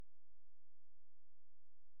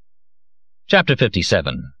Chapter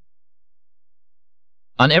 57.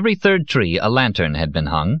 On every third tree a lantern had been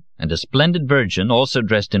hung, and a splendid virgin, also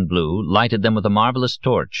dressed in blue, lighted them with a marvelous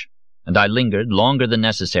torch, and I lingered longer than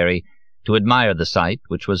necessary to admire the sight,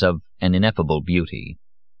 which was of an ineffable beauty.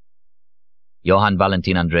 Johann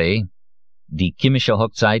Valentin André, Die Chemische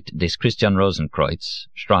Hochzeit des Christian Rosenkreuz,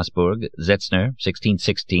 Strasbourg, Setzner,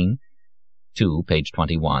 1616, 2, page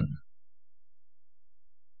 21.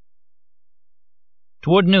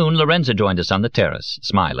 Toward noon, Lorenza joined us on the terrace,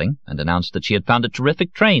 smiling, and announced that she had found a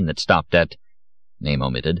terrific train that stopped at, name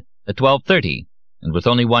omitted, at 12:30, and with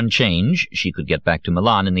only one change, she could get back to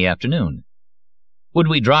Milan in the afternoon. Would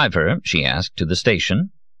we drive her, she asked, to the station?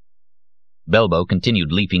 Belbo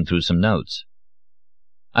continued leafing through some notes.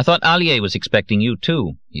 "I thought Allier was expecting you,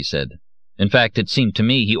 too," he said. "In fact, it seemed to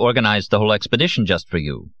me he organized the whole expedition just for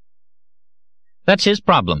you." "That's his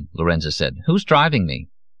problem," Lorenza said. "Who's driving me?"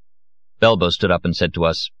 Belbo stood up and said to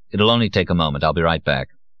us, "It'll only take a moment. I'll be right back.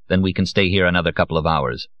 Then we can stay here another couple of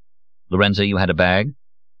hours. Lorenza, you had a bag?"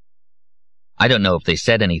 I don't know if they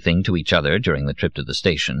said anything to each other during the trip to the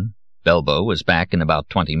station. Belbo was back in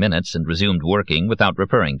about 20 minutes and resumed working without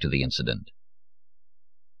referring to the incident.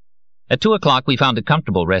 At 2 o'clock we found a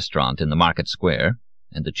comfortable restaurant in the market square,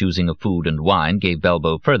 and the choosing of food and wine gave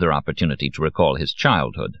Belbo further opportunity to recall his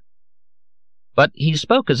childhood. But he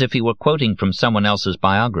spoke as if he were quoting from someone else's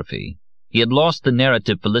biography. He had lost the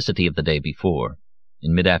narrative felicity of the day before.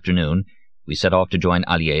 In mid-afternoon, we set off to join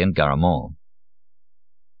Allier and Garamond.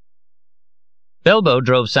 Belbo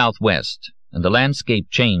drove southwest, and the landscape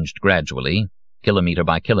changed gradually, kilometer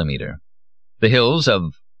by kilometer. The hills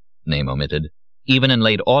of, name omitted, even in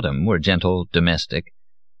late autumn were gentle, domestic.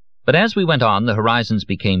 But as we went on, the horizons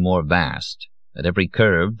became more vast. At every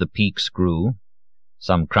curve the peaks grew,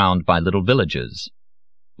 some crowned by little villages.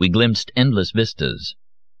 We glimpsed endless vistas.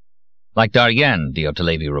 Like Darien,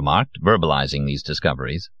 Diotilevi remarked, verbalizing these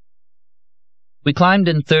discoveries. We climbed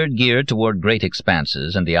in third gear toward great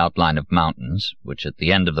expanses and the outline of mountains, which at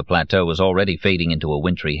the end of the plateau was already fading into a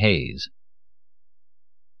wintry haze.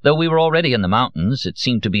 Though we were already in the mountains, it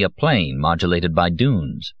seemed to be a plain modulated by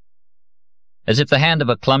dunes. As if the hand of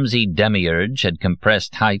a clumsy demiurge had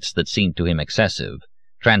compressed heights that seemed to him excessive,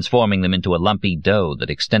 transforming them into a lumpy dough that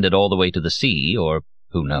extended all the way to the sea, or,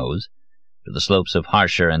 who knows, to the slopes of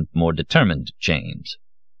harsher and more determined chains.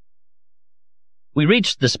 We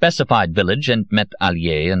reached the specified village and met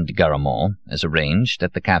Allier and Garamond, as arranged,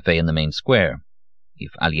 at the café in the main square. If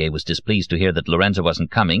Allier was displeased to hear that Lorenza wasn't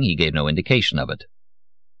coming, he gave no indication of it.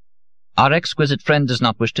 "Our exquisite friend does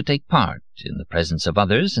not wish to take part, in the presence of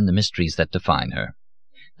others, in the mysteries that define her.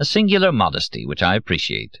 A singular modesty, which I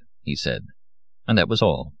appreciate," he said. And that was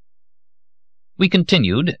all. We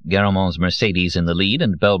continued, Garamond's Mercedes in the lead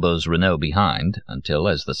and Belbo's Renault behind, until,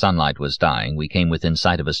 as the sunlight was dying, we came within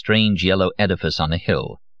sight of a strange yellow edifice on a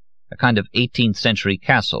hill, a kind of 18th-century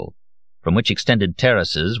castle, from which extended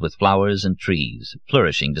terraces with flowers and trees,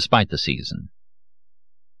 flourishing despite the season.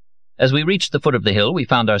 As we reached the foot of the hill, we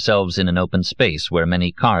found ourselves in an open space where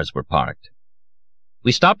many cars were parked.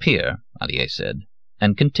 "We stop here," Allier said,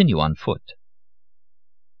 "and continue on foot."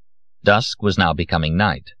 Dusk was now becoming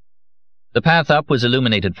night. The path up was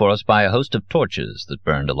illuminated for us by a host of torches that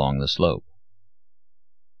burned along the slope.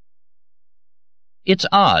 It's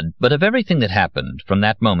odd, but of everything that happened from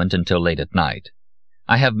that moment until late at night,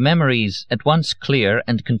 I have memories at once clear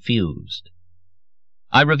and confused.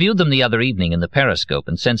 I reviewed them the other evening in the periscope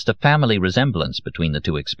and sensed a family resemblance between the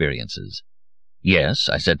two experiences. Yes,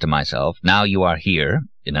 I said to myself, now you are here,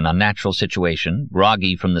 in an unnatural situation,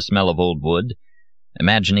 groggy from the smell of old wood,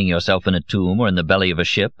 imagining yourself in a tomb or in the belly of a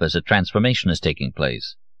ship as a transformation is taking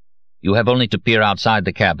place. You have only to peer outside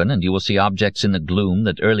the cabin, and you will see objects in the gloom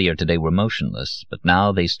that earlier today were motionless, but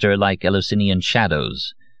now they stir like Eleusinian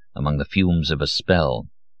shadows among the fumes of a spell.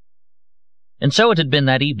 And so it had been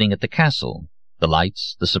that evening at the castle. The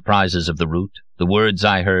lights, the surprises of the route, the words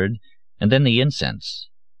I heard, and then the incense.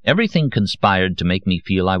 Everything conspired to make me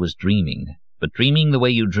feel I was dreaming, but dreaming the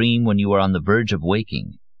way you dream when you are on the verge of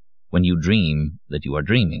waking, when you dream that you are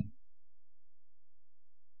dreaming.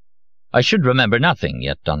 I should remember nothing,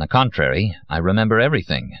 yet, on the contrary, I remember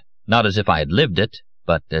everything, not as if I had lived it,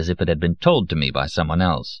 but as if it had been told to me by someone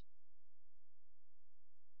else.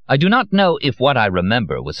 I do not know if what I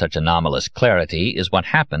remember with such anomalous clarity is what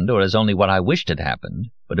happened or is only what I wished had happened,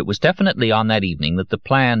 but it was definitely on that evening that the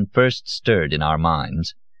plan first stirred in our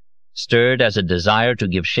minds, stirred as a desire to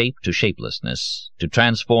give shape to shapelessness, to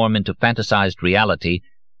transform into fantasized reality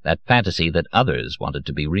that fantasy that others wanted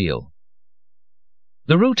to be real.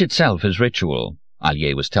 The route itself is ritual,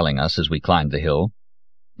 Allier was telling us as we climbed the hill.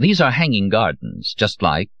 These are hanging gardens, just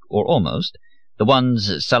like, or almost, the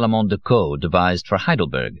ones Salomon de Caux devised for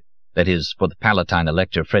Heidelberg, that is, for the Palatine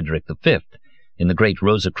Elector Frederick V, in the great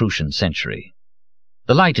Rosicrucian century.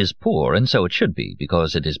 The light is poor, and so it should be,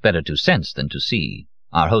 because it is better to sense than to see.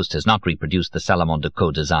 Our host has not reproduced the Salomon de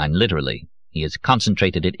Caux design literally. He has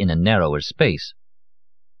concentrated it in a narrower space.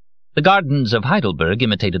 The gardens of Heidelberg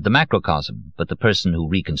imitated the macrocosm, but the person who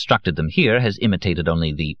reconstructed them here has imitated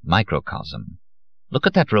only the microcosm. Look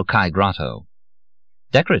at that rocaille grotto.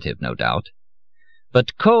 Decorative, no doubt.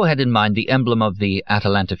 But Caux had in mind the emblem of the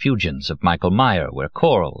Atalantifugians of Michael Meyer, where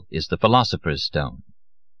coral is the philosopher's stone.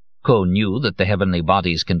 Caux knew that the heavenly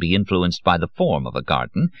bodies can be influenced by the form of a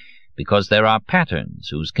garden, because there are patterns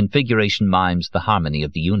whose configuration mimes the harmony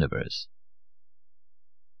of the universe.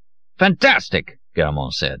 "Fantastic,"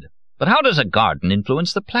 Garamond said. "But how does a garden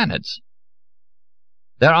influence the planets?"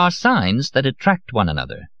 "There are signs that attract one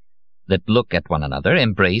another, that look at one another,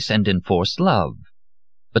 embrace and enforce love.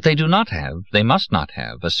 But they do not have, they must not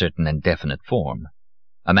have, a certain and definite form.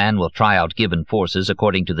 A man will try out given forces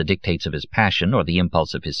according to the dictates of his passion or the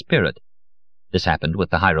impulse of his spirit. This happened with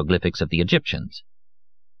the hieroglyphics of the Egyptians.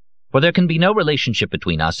 For there can be no relationship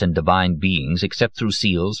between us and divine beings except through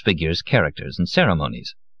seals, figures, characters, and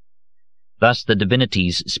ceremonies. Thus the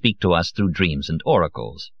divinities speak to us through dreams and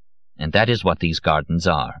oracles, and that is what these gardens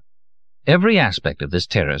are. Every aspect of this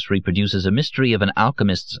terrace reproduces a mystery of an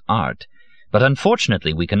alchemist's art, but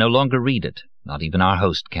unfortunately we can no longer read it, not even our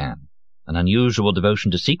host can. An unusual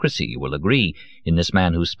devotion to secrecy, you will agree, in this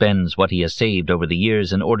man who spends what he has saved over the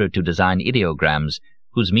years in order to design ideograms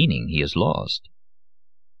whose meaning he has lost.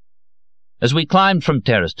 As we climbed from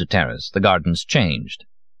terrace to terrace, the gardens changed.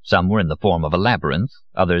 Some were in the form of a labyrinth,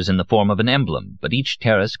 others in the form of an emblem, but each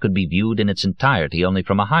terrace could be viewed in its entirety only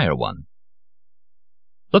from a higher one.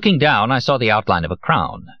 Looking down, I saw the outline of a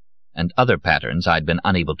crown, and other patterns I had been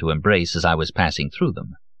unable to embrace as I was passing through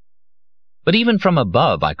them. But even from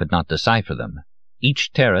above I could not decipher them. Each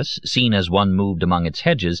terrace, seen as one moved among its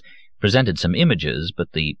hedges, presented some images,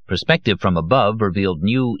 but the perspective from above revealed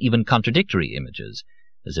new, even contradictory images,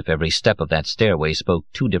 as if every step of that stairway spoke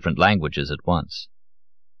two different languages at once.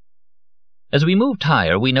 As we moved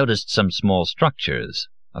higher, we noticed some small structures.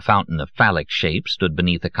 A fountain of phallic shape stood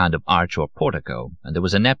beneath a kind of arch or portico, and there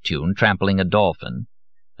was a Neptune trampling a dolphin,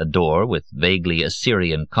 a door with vaguely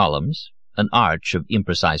Assyrian columns, an arch of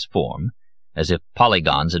imprecise form, as if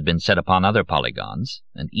polygons had been set upon other polygons,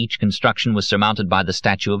 and each construction was surmounted by the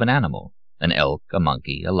statue of an animal, an elk, a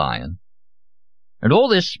monkey, a lion. "And all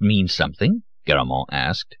this means something?" Garamond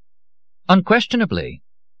asked. "Unquestionably.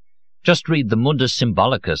 Just read the Mundus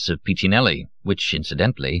Symbolicus of Piccinelli, which,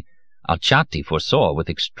 incidentally, Alciati foresaw with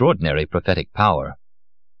extraordinary prophetic power.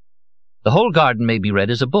 The whole garden may be read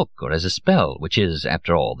as a book or as a spell, which is,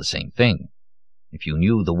 after all, the same thing. If you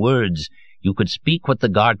knew the words, you could speak what the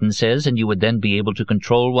garden says, and you would then be able to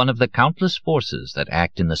control one of the countless forces that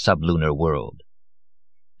act in the sublunar world.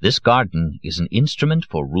 This garden is an instrument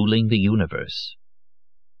for ruling the universe."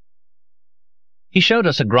 He showed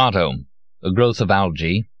us a grotto, a growth of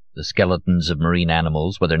algae, the skeletons of marine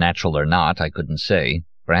animals, whether natural or not, I couldn't say.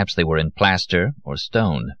 Perhaps they were in plaster or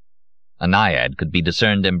stone. A naiad could be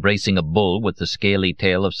discerned embracing a bull with the scaly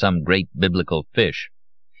tail of some great biblical fish.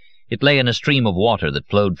 It lay in a stream of water that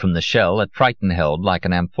flowed from the shell at Triton held like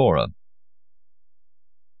an amphora.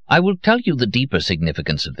 I will tell you the deeper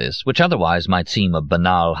significance of this, which otherwise might seem a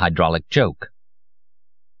banal hydraulic joke.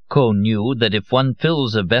 Caux knew that if one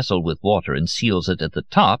fills a vessel with water and seals it at the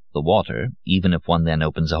top, the water, even if one then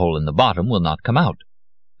opens a hole in the bottom, will not come out.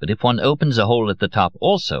 But if one opens a hole at the top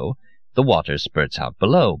also, the water spurts out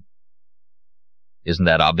below. "Isn't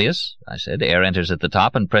that obvious?" I said. "Air enters at the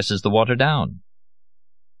top and presses the water down."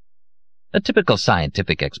 A typical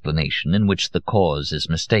scientific explanation in which the cause is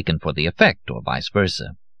mistaken for the effect, or vice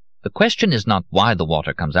versa. The question is not why the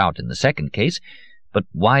water comes out in the second case, but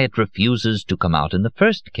why it refuses to come out in the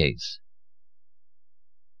first case.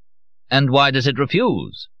 "And why does it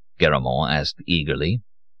refuse?" Garamond asked eagerly.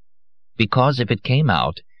 "Because if it came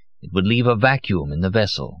out, it would leave a vacuum in the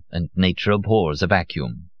vessel, and nature abhors a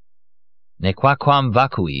vacuum. Nequaquam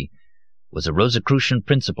vacui was a Rosicrucian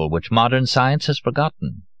principle which modern science has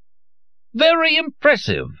forgotten." "Very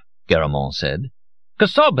impressive," Garamond said.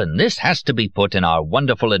 "Casaubon, this has to be put in our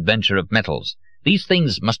wonderful adventure of metals. These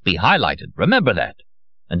things must be highlighted, remember that.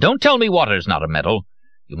 And don't tell me water's not a metal.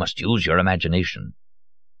 You must use your imagination."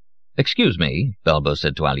 "Excuse me," Balbo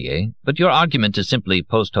said to Allier, "but your argument is simply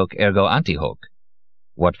post hoc ergo ante hoc.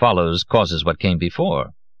 What follows causes what came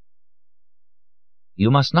before." "You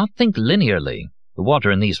must not think linearly. The water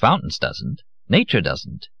in these fountains doesn't. Nature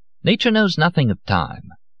doesn't. Nature knows nothing of time.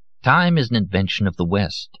 Time is an invention of the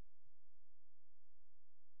West."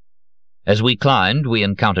 As we climbed, we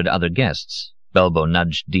encountered other guests. Belbo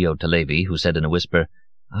nudged Dio Talevi, who said in a whisper,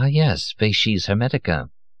 "Ah, yes, facies hermetica."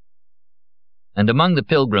 And among the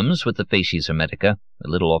pilgrims with the facies hermetica, a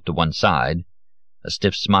little off to one side, a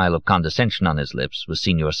stiff smile of condescension on his lips, was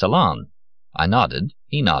Signor Salon. I nodded.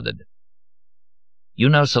 He nodded. "You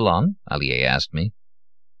know Salon?" Allier asked me.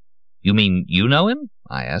 "You mean you know him?"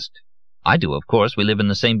 I asked. "I do, of course. We live in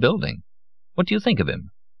the same building. What do you think of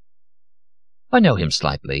him?" "I know him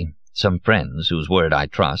slightly. Some friends, whose word I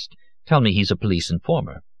trust, tell me he's a police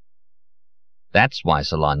informer." That's why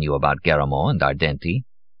Salon knew about Garamond and Ardenti.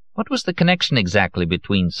 What was the connection exactly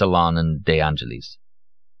between Salon and De Angelis?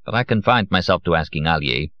 But I confined myself to asking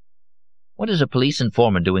Allier, "What is a police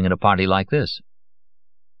informer doing at a party like this?"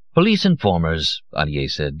 "Police informers," Allier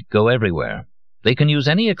said, "go everywhere. They can use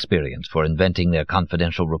any experience for inventing their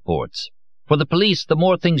confidential reports. For the police, the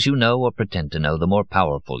more things you know or pretend to know, the more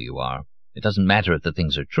powerful you are. It doesn't matter if the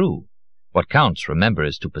things are true. What counts, remember,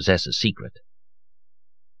 is to possess a secret."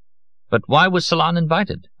 "But why was Salon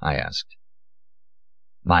invited?" I asked.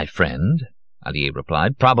 "My friend," Allier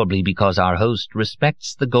replied, "probably because our host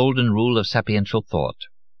respects the golden rule of sapiential thought,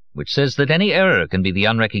 which says that any error can be the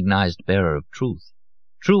unrecognized bearer of truth.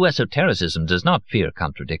 True esotericism does not fear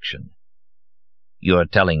contradiction." "You're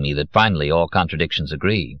telling me that finally all contradictions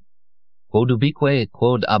agree. Quod ubique,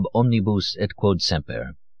 quod ab omnibus, et quod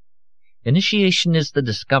semper. Initiation is the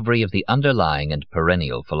discovery of the underlying and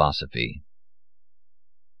perennial philosophy."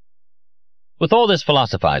 With all this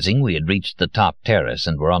philosophizing, we had reached the top terrace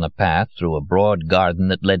and were on a path through a broad garden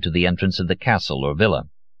that led to the entrance of the castle or villa.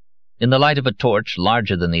 In the light of a torch,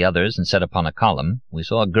 larger than the others and set upon a column, we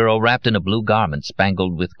saw a girl wrapped in a blue garment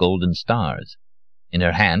spangled with golden stars. In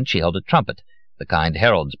her hand she held a trumpet, the kind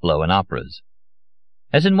heralds blow in operas.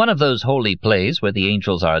 As in one of those holy plays where the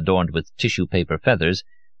angels are adorned with tissue-paper feathers,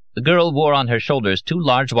 the girl wore on her shoulders 2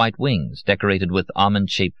 large white wings, decorated with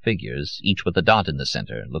almond-shaped figures, each with a dot in the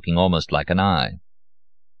center, looking almost like an eye.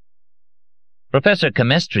 Professor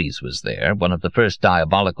Camestris was there, one of the first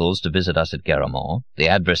diabolicals to visit us at Garamond, the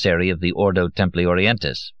adversary of the Ordo Templi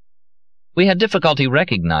Orientis. We had difficulty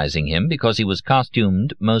recognizing him because he was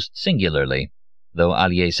costumed most singularly, though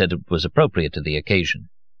Allier said it was appropriate to the occasion.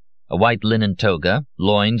 A white linen toga,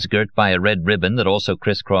 loins girt by a red ribbon that also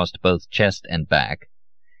crisscrossed both chest and back,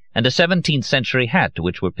 and a 17th-century hat to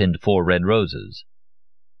which were pinned 4 red roses.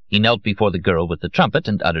 He knelt before the girl with the trumpet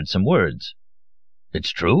and uttered some words. "It's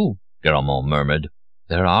true," Garamond murmured.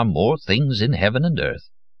 "There are more things in heaven and earth."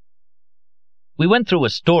 We went through a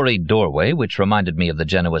storied doorway which reminded me of the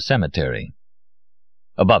Genoa cemetery.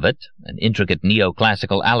 Above it, an intricate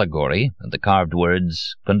neoclassical allegory and the carved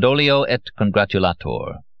words Condolio et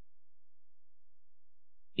Congratulator.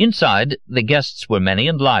 Inside, the guests were many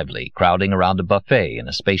and lively, crowding around a buffet in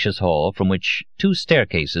a spacious hall from which 2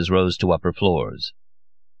 staircases rose to upper floors.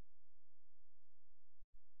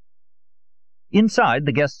 Inside,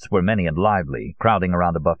 the guests were many and lively, crowding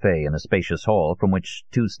around a buffet in a spacious hall from which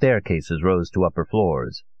 2 staircases rose to upper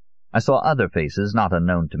floors. I saw other faces not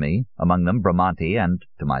unknown to me, among them Bramante and,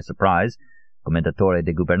 to my surprise, Commendatore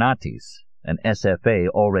de Gubernatis, an SFA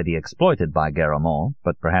already exploited by Garamond,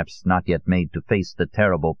 but perhaps not yet made to face the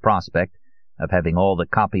terrible prospect of having all the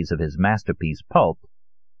copies of his masterpiece pulped,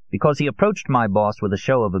 because he approached my boss with a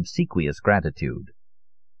show of obsequious gratitude.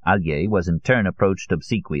 Allier was in turn approached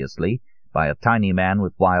obsequiously by a tiny man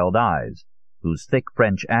with wild eyes, whose thick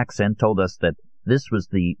French accent told us that this was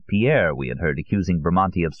the Pierre we had heard accusing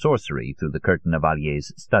Bramante of sorcery through the curtain of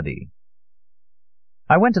Allier's study.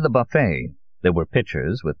 I went to the buffet. There were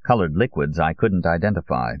pitchers with colored liquids I couldn't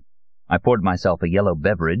identify. I poured myself a yellow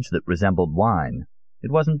beverage that resembled wine.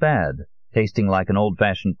 It wasn't bad, tasting like an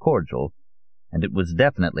old-fashioned cordial, and it was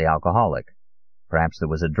definitely alcoholic. Perhaps there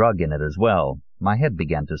was a drug in it as well. My head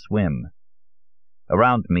began to swim.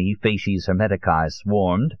 Around me, facies hermeticae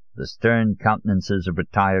swarmed, the stern countenances of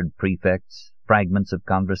retired prefects, fragments of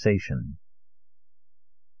conversation.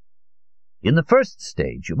 In the first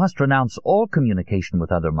stage, you must renounce all communication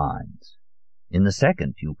with other minds. In the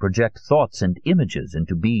second, you project thoughts and images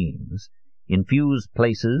into beings, infuse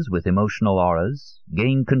places with emotional auras,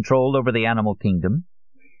 gain control over the animal kingdom,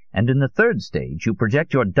 and in the third stage, you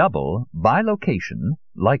project your double by location,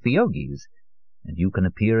 like the yogis, and you can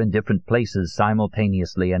appear in different places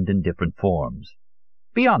simultaneously and in different forms.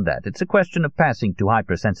 Beyond that, it's a question of passing to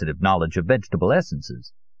hypersensitive knowledge of vegetable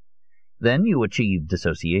essences. Then you achieve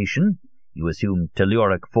dissociation. You assume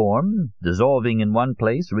telluric form, dissolving in one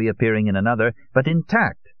place, reappearing in another, but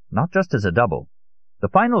intact, not just as a double. The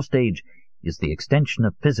final stage is the extension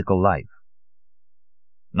of physical life.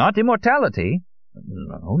 Not immortality?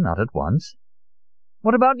 No, not at once.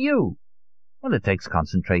 What about you? Well, it takes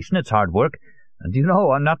concentration, it's hard work, and you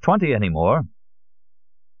know, I'm not 20 anymore.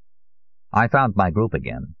 I found my group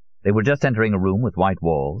again. They were just entering a room with white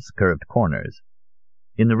walls, curved corners.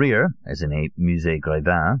 In the rear, as in a musée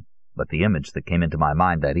Grévin, but the image that came into my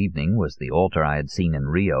mind that evening was the altar I had seen in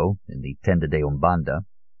Rio, in the Tenda de Umbanda,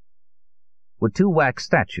 were 2 wax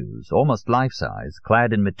statues, almost life-size,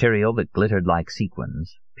 clad in material that glittered like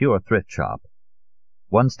sequins, pure thrift shop.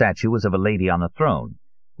 One statue was of a lady on a throne,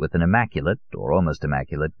 with an immaculate, or almost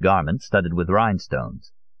immaculate, garment studded with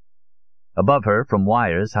rhinestones. Above her, from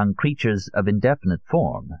wires, hung creatures of indefinite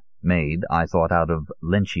form, made, I thought, out of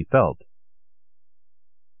lynchy felt.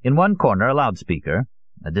 In one corner a loudspeaker,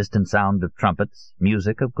 a distant sound of trumpets,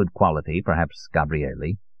 music of good quality, perhaps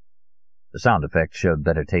Gabrieli. The sound effects showed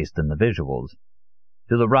better taste than the visuals.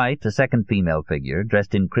 To the right, a second female figure,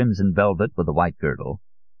 dressed in crimson velvet with a white girdle,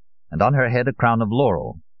 and on her head a crown of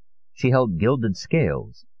laurel. She held gilded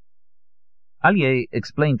scales. Allier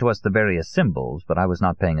explained to us the various symbols, but I was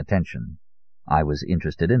not paying attention. I was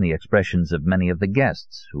interested in the expressions of many of the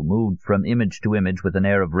guests, who moved from image to image with an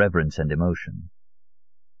air of reverence and emotion.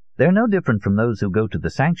 They are no different from those who go to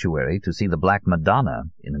the sanctuary to see the Black Madonna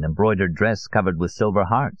in an embroidered dress covered with silver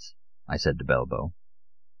hearts, I said to Belbo.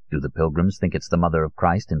 Do the pilgrims think it's the Mother of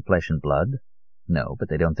Christ in flesh and blood? No, but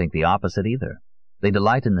they don't think the opposite either. They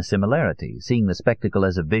delight in the similarity, seeing the spectacle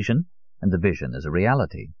as a vision, and the vision as a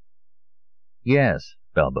reality. Yes,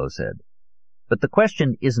 Belbo said, but the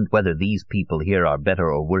question isn't whether these people here are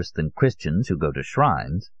better or worse than Christians who go to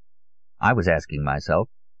shrines. I was asking myself,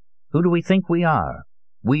 who do we think we are?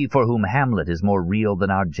 We for whom Hamlet is more real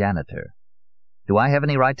than our janitor. Do I have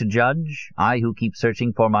any right to judge, I who keep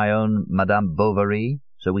searching for my own Madame Bovary,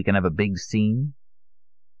 so we can have a big scene?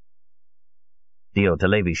 Dio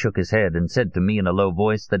Talevi shook his head and said to me in a low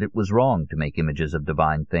voice that it was wrong to make images of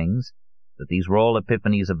divine things, that these were all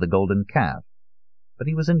epiphanies of the golden calf, but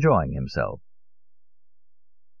he was enjoying himself.